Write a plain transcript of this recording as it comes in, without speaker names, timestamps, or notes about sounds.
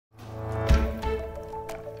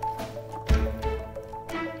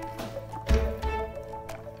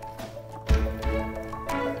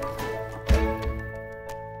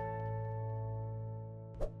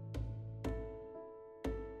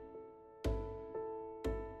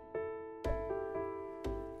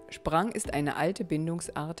Sprang ist eine alte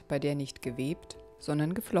Bindungsart, bei der nicht gewebt,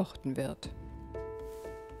 sondern geflochten wird.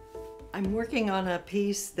 I'm working on a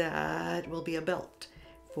piece that will be a belt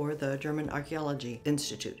for the German Archaeology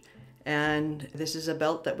Institute. And this is a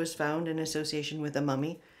belt that was found in association with a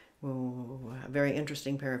mummy, a very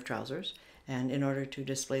interesting pair of trousers. And in order to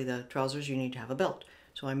display the trousers, you need to have a belt.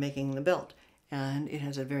 So I'm making the belt. And it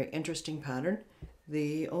has a very interesting pattern.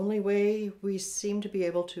 The only way we seem to be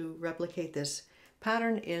able to replicate this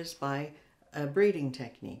pattern is by a braiding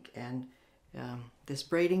technique. And this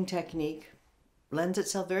braiding technique lends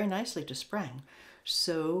itself very nicely to Sprang.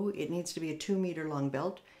 So it needs to be a 2-meter long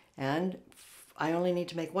belt, and I only need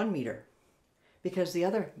to make 1 meter because the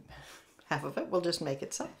other half of it will just make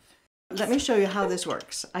itself. Let me show you how this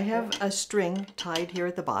works. I have a string tied here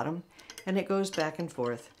at the bottom, and it goes back and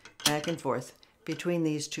forth between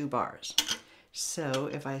these 2 bars. So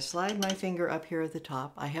if I slide my finger up here at the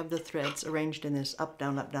top, I have the threads arranged in this up,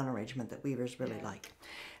 down arrangement that weavers really like.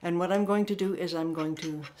 And what I'm going to do is I'm going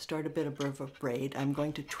to start a bit of a braid. I'm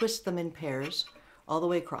going to twist them in pairs all the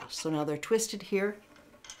way across. So now they're twisted here,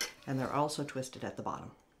 and they're also twisted at the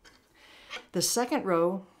bottom. The second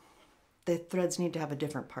row, the threads need to have a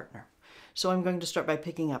different partner. So I'm going to start by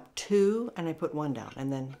picking up 2, and I put 1 down,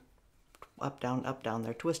 and then up, down, up, down.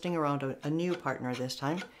 They're twisting around a new partner this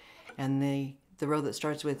time, and the row that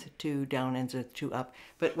starts with 2 down ends with 2 up.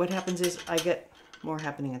 But what happens is I get more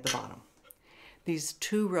happening at the bottom. These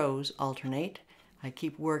 2 rows alternate. I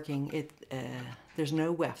keep working it. There's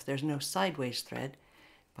no weft, there's no sideways thread,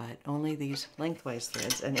 but only these lengthwise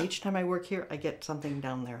threads. And each time I work here, I get something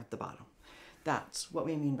down there at the bottom. That's what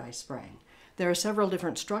we mean by sprang. There are several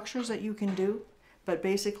different structures that you can do, but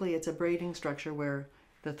basically it's a braiding structure where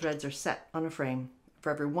the threads are set on a frame.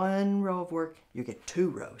 For every 1 row of work, you get 2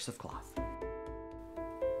 rows of cloth.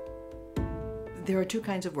 There are 2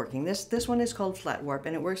 kinds of working. This one is called flat warp,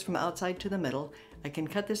 and it works from outside to the middle. I can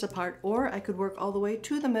cut this apart, or I could work all the way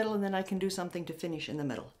to the middle, and then I can do something to finish in the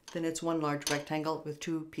middle. Then it's 1 large rectangle with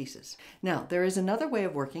 2 pieces. Now, there is another way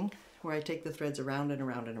of working where I take the threads around and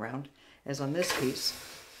around and around, as on this piece.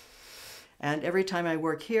 And every time I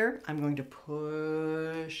work here, I'm going to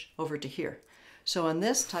push over to here. So on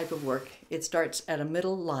this type of work, it starts at a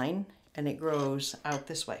middle line, and it grows out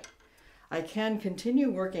this way. I can continue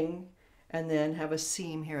working and then have a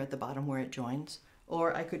seam here at the bottom where it joins,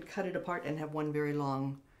 or I could cut it apart and have 1 very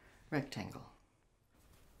long rectangle.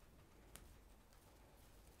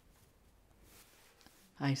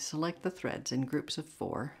 I select the threads in groups of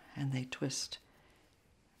 4, and they twist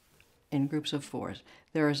in groups of 4s.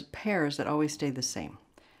 There are pairs that always stay the same.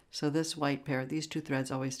 So this white pair, these 2 threads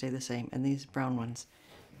always stay the same, and these brown ones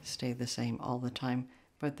stay the same all the time,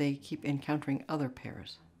 but they keep encountering other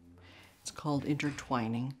pairs. It's called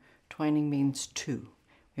intertwining. Twining means 2.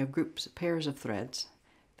 We have pairs of threads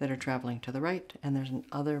that are traveling to the right, and there's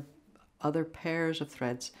other pairs of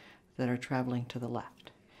threads that are traveling to the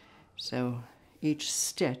left. So each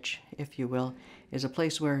stitch, if you will, is a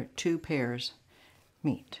place where 2 pairs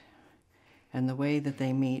meet. And the way that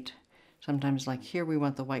they meet, sometimes like here we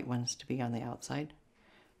want the white ones to be on the outside.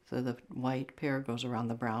 So the white pair goes around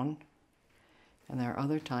the brown, and there are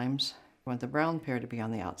other times we want the brown pair to be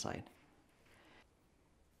on the outside.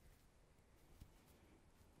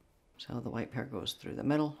 So the white pair goes through the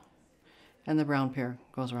middle, and the brown pair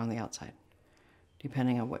goes around the outside,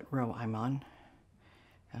 depending on what row I'm on,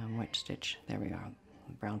 which stitch. There we are,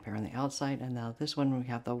 the brown pair on the outside, and now this one we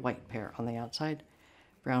have the white pair on the outside,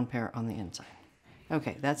 brown pair on the inside.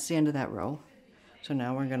 Okay, that's the end of that row. So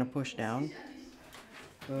now we're going to push down,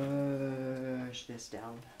 push this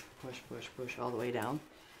down, push, push, push all the way down.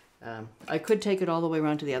 I could take it all the way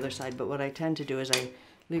around to the other side, but what I tend to do is I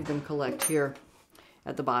leave them collect here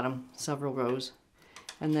at the bottom, several rows,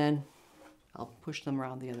 and then I'll push them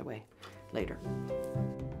around the other way later.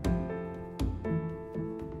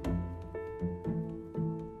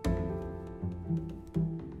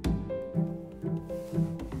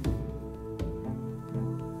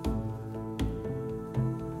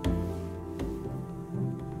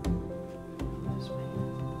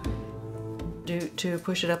 To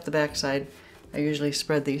push it up the back side, I usually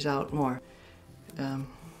spread these out more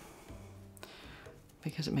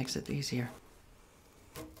because it makes it easier.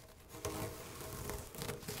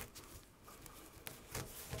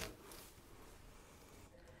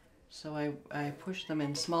 So I push them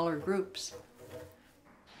in smaller groups,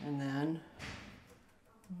 and then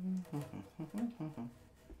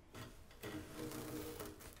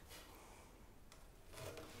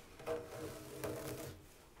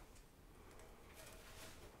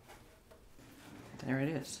there it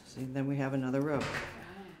is. See, then we have another row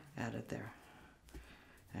added there.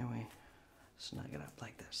 And we snug it up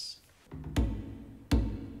like this.